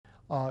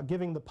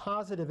giving the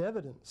positive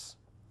evidence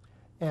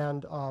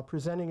and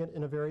presenting it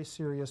in a very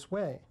serious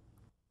way.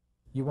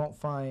 You won't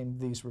find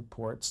these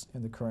reports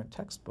in the current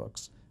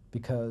textbooks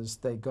because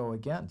they go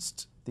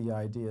against the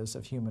ideas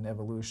of human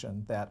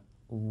evolution that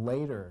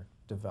later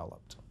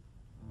developed.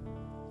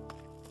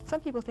 Some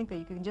people think that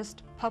you can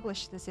just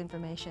publish this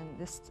information,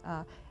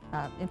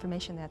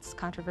 information that's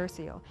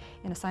controversial,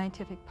 in a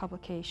scientific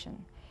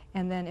publication,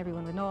 and then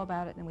everyone would know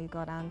about it and we'd go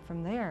on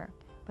from there.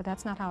 But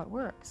that's not how it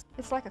works.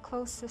 It's like a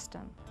closed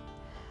system.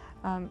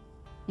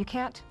 You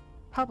can't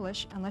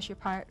publish unless you're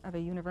part of a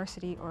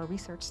university or a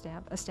research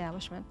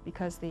establishment,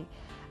 because the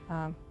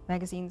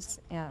magazines,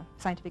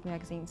 scientific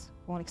magazines,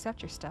 won't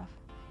accept your stuff.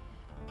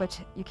 But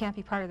you can't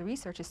be part of the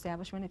research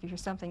establishment if you're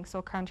something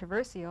so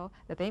controversial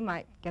that they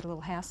might get a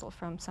little hassle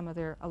from some of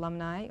their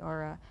alumni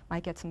or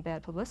might get some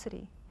bad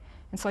publicity.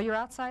 And so you're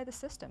outside the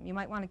system. You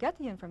might want to get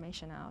the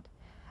information out,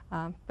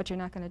 but you're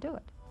not going to do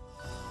it.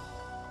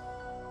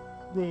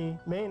 The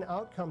main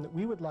outcome that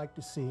we would like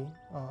to see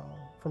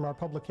from our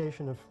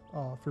publication of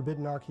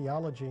Forbidden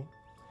Archaeology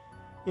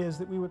is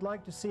that we would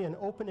like to see an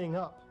opening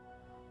up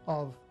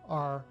of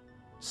our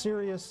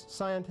serious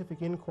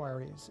scientific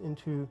inquiries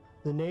into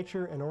the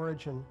nature and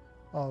origin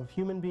of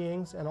human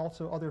beings and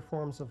also other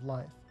forms of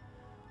life.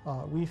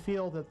 We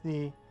feel that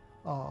the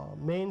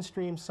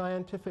mainstream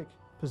scientific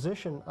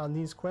position on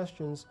these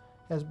questions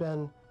has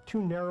been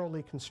too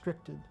narrowly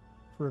constricted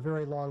for a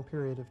very long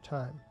period of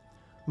time.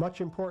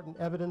 Much important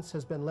evidence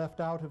has been left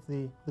out of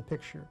the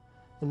picture,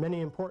 and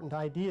many important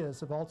ideas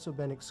have also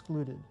been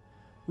excluded.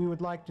 We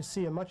would like to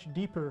see a much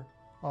deeper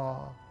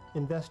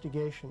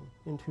investigation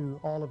into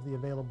all of the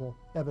available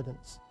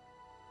evidence.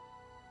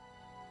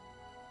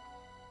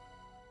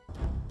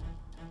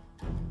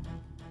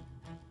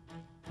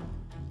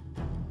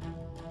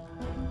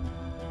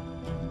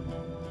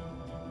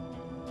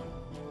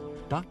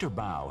 Dr.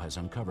 Bao has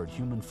uncovered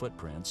human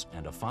footprints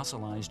and a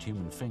fossilized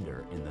human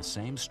finger in the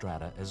same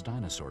strata as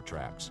dinosaur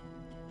tracks.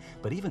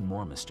 But even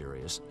more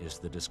mysterious is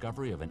the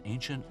discovery of an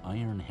ancient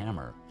iron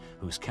hammer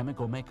whose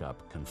chemical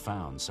makeup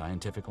confounds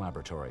scientific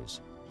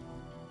laboratories.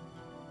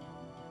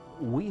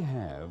 We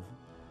have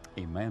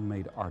a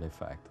man-made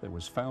artifact that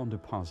was found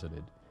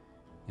deposited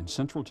in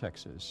central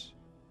Texas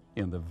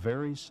in the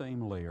very same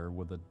layer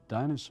with the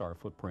dinosaur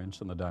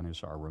footprints and the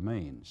dinosaur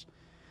remains.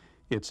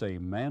 It's a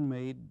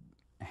man-made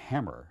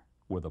hammer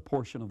with a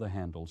portion of the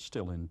handle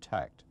still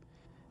intact.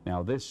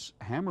 Now, this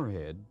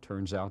hammerhead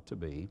turns out to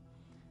be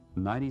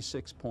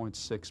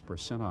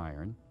 96.6%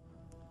 iron,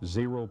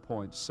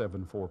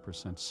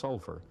 0.74%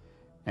 sulfur,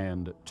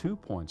 and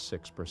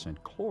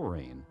 2.6%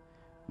 chlorine.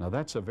 Now,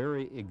 that's a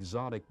very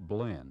exotic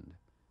blend.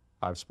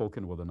 I've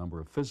spoken with a number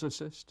of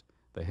physicists,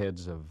 the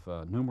heads of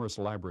numerous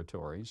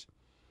laboratories,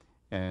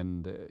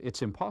 and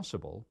it's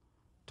impossible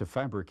to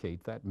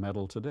fabricate that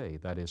metal today.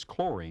 That is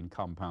chlorine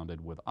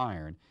compounded with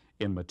iron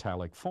in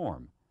metallic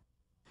form.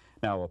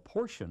 Now, a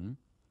portion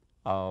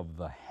of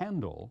the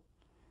handle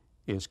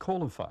is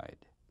coalified.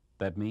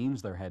 That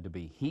means there had to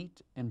be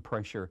heat and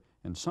pressure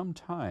and some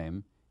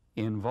time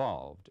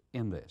involved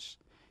in this.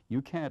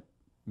 You can't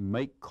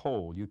make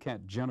coal, you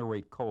can't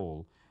generate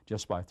coal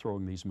just by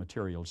throwing these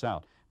materials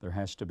out. There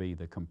has to be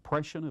the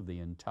compression of the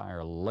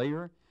entire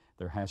layer.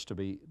 There has to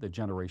be the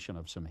generation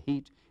of some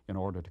heat in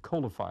order to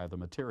coalify the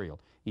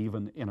material,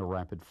 even in a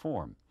rapid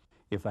form.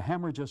 If the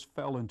hammer just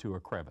fell into a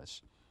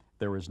crevice,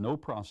 there is no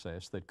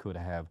process that could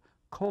have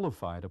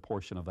coalified a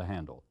portion of the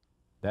handle.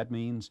 That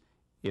means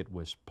it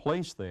was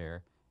placed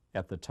there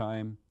at the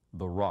time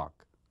the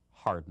rock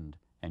hardened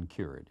and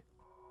cured.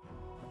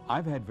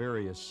 I've had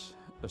various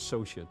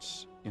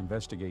associates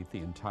investigate the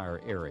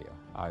entire area.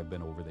 I've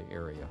been over the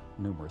area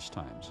numerous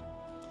times.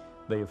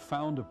 They have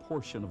found a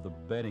portion of the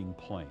bedding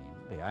plane,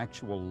 the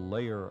actual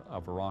layer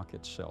of rock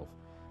itself,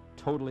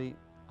 totally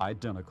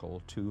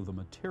identical to the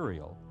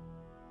material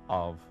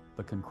of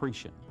the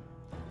concretion.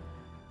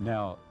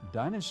 Now,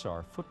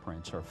 dinosaur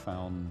footprints are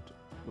found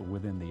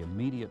within the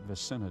immediate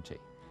vicinity,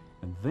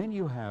 and then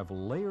you have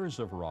layers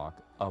of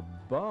rock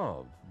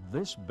above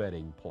this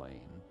bedding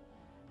plane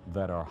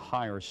that are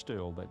higher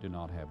still that do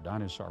not have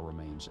dinosaur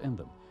remains in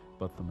them,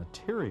 but the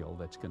material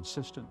that's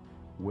consistent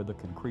with the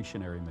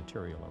concretionary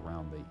material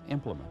around the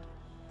implement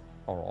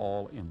are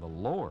all in the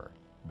lower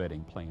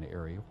bedding plane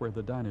area where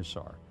the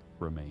dinosaur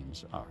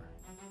remains are.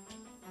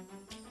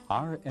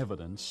 Our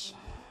evidence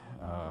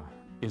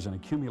is an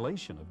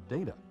accumulation of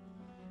data.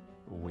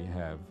 We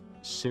have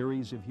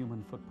series of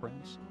human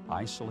footprints,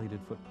 isolated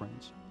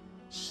footprints,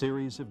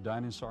 series of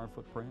dinosaur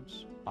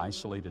footprints,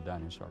 isolated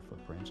dinosaur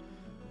footprints,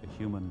 a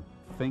human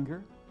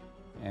finger,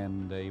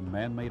 and a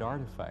man-made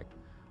artifact,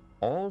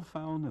 all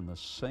found in the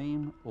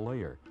same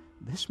layer.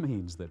 This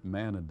means that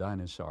man and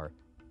dinosaur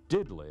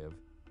did live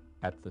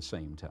at the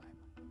same time.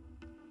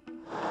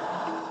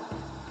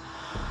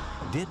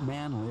 Did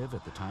man live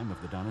at the time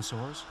of the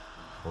dinosaurs?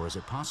 Or is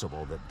it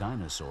possible that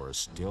dinosaurs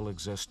still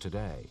exist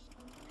today?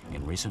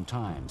 In recent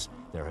times,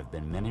 there have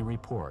been many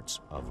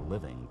reports of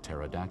living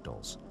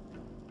pterodactyls.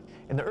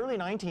 In the early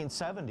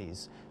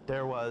 1970s,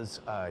 there was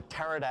a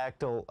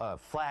pterodactyl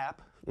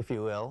flap, if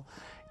you will,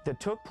 that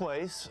took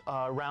place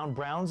around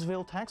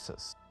Brownsville,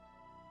 Texas.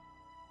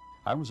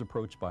 I was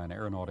approached by an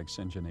aeronautics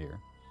engineer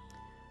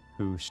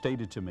who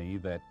stated to me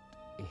that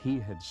he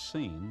had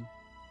seen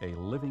a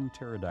living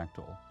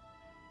pterodactyl.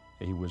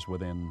 He was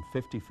within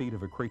 50 feet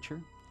of a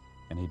creature,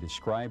 and he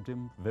described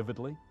him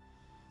vividly.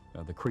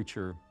 The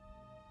creature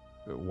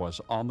was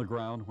on the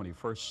ground when he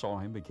first saw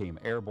him, became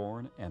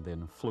airborne, and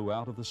then flew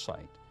out of the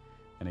sight.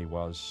 And he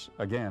was,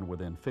 again,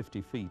 within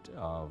 50 feet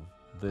of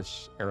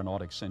this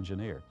aeronautics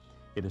engineer.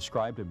 He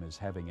described him as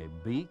having a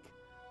beak,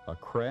 a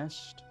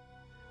crest,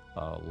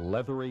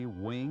 leathery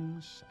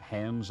wings,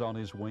 hands on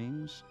his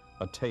wings,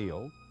 a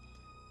tail,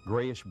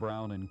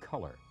 grayish-brown in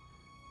color.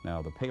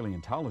 Now, the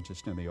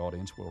paleontologist in the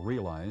audience will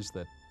realize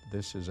that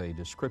this is a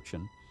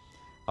description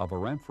of a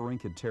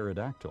rhamphorhynchid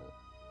pterodactyl.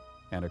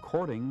 And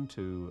according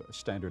to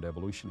standard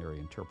evolutionary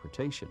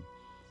interpretation,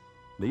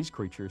 these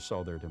creatures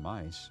saw their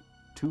demise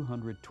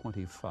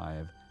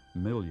 225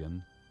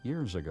 million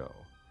years ago.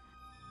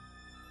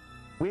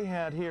 We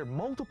had here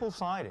multiple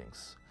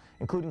sightings,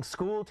 including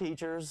school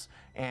teachers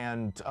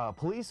and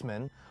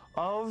policemen,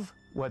 of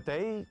what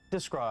they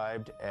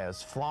described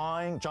as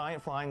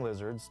giant flying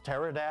lizards,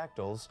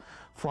 pterodactyls,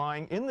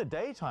 flying in the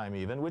daytime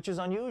even, which is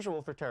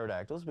unusual for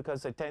pterodactyls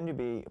because they tend to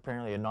be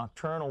apparently a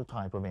nocturnal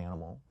type of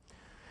animal.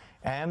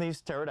 And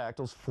these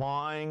pterodactyls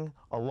flying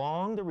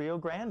along the Rio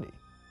Grande.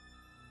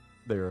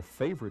 Their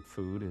favorite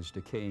food is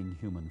decaying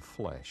human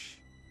flesh.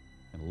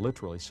 And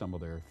literally some of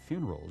their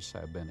funerals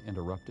have been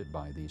interrupted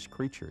by these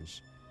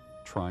creatures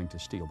trying to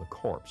steal the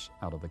corpse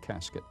out of the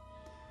casket.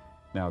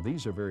 Now,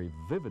 these are very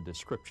vivid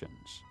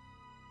descriptions.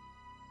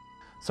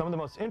 Some of the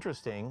most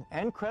interesting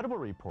and credible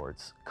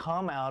reports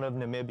come out of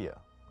Namibia,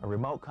 a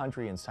remote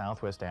country in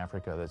Southwest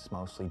Africa that's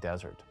mostly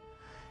desert.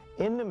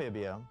 In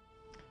Namibia,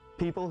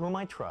 people whom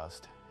I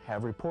trust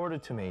have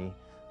reported to me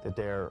that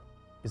there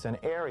is an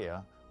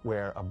area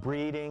where a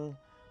breeding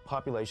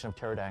population of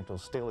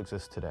pterodactyls still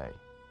exists today.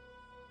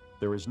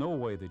 There is no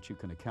way that you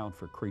can account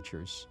for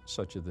creatures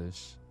such as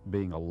this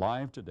being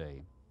alive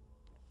today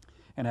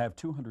and have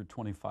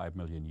 225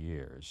 million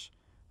years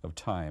of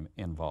time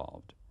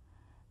involved.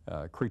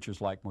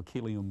 Creatures like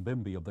Mokilium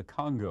bimbi of the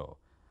Congo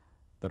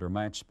that are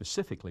matched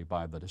specifically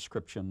by the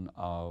description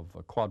of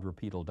a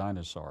quadrupedal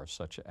dinosaur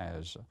such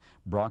as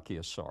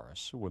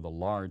Brachiosaurus with a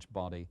large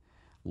body,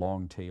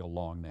 long tail,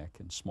 long neck,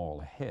 and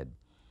small head,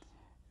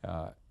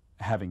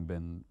 having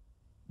been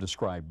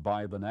described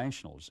by the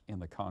nationals in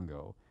the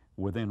Congo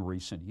within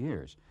recent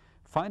years.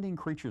 Finding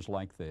creatures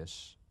like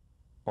this,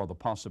 or the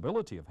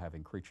possibility of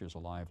having creatures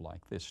alive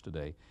like this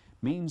today,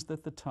 means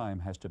that the time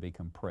has to be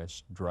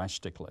compressed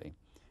drastically.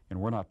 And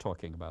we're not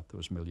talking about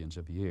those millions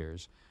of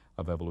years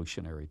of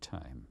evolutionary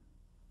time.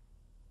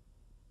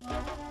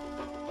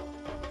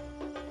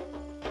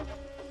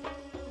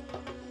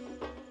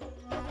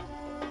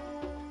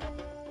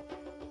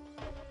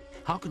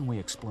 How can we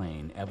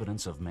explain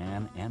evidence of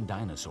man and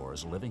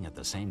dinosaurs living at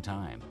the same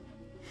time?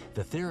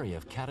 The theory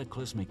of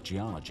cataclysmic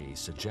geology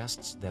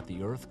suggests that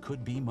the Earth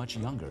could be much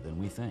younger than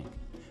we think,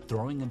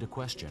 throwing into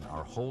question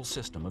our whole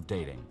system of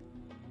dating.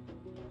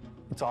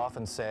 It's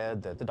often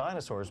said that the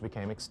dinosaurs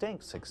became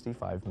extinct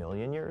 65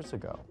 million years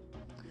ago.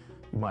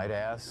 You might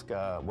ask,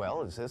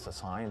 well, is this a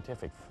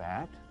scientific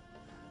fact?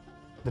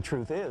 The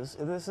truth is,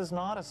 this is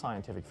not a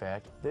scientific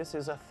fact. This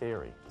is a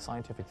theory, a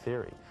scientific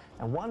theory,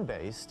 and one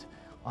based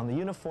on the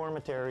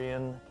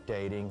uniformitarian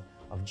dating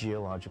of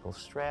geological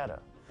strata.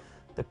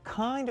 The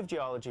kind of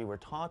geology we're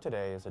taught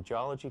today is a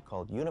geology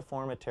called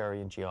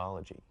uniformitarian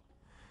geology.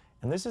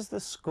 And this is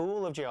the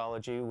school of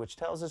geology which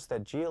tells us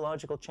that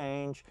geological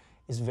change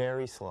is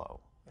very slow.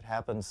 It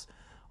happens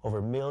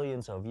over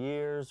millions of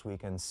years. We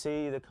can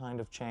see the kind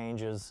of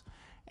changes.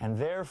 And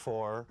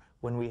therefore,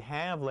 when we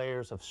have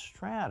layers of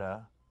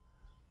strata,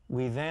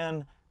 we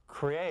then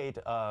create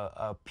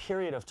a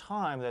period of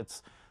time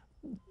that's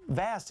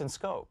vast in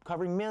scope,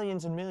 covering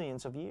millions and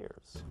millions of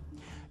years.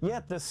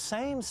 Yet the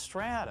same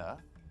strata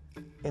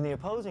in the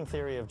opposing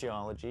theory of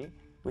geology,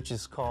 which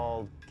is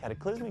called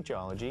cataclysmic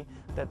geology,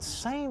 that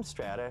same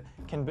strata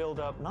can build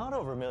up not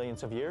over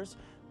millions of years,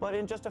 but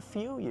in just a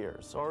few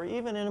years, or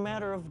even in a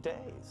matter of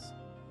days.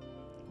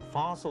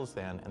 Fossils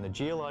then, and the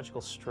geological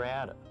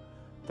strata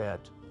that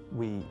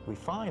we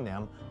find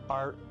them,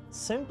 are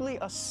simply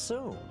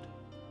assumed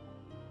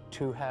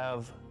to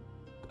have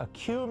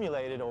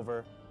accumulated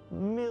over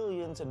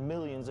millions and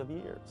millions of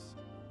years.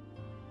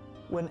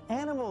 When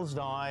animals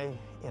die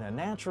in a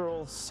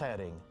natural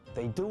setting,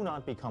 they do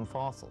not become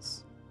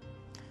fossils.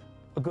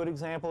 A good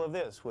example of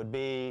this would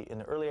be in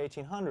the early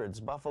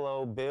 1800s,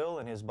 Buffalo Bill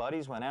and his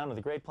buddies went out to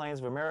the Great Plains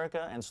of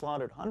America and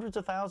slaughtered hundreds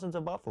of thousands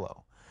of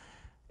buffalo,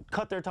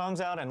 cut their tongues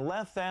out and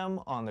left them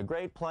on the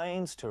Great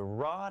Plains to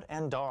rot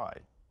and die.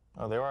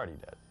 Oh, they're already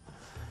dead.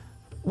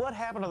 What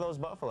happened to those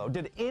buffalo?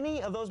 Did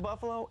any of those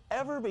buffalo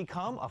ever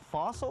become a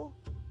fossil?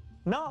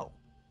 No.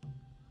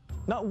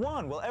 Not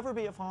one will ever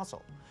be a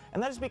fossil.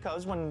 And that is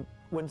because when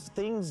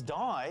things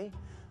die,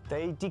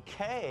 they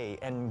decay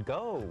and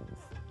go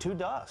to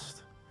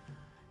dust.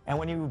 And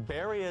when you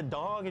bury a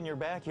dog in your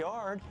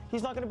backyard,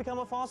 he's not going to become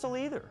a fossil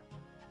either.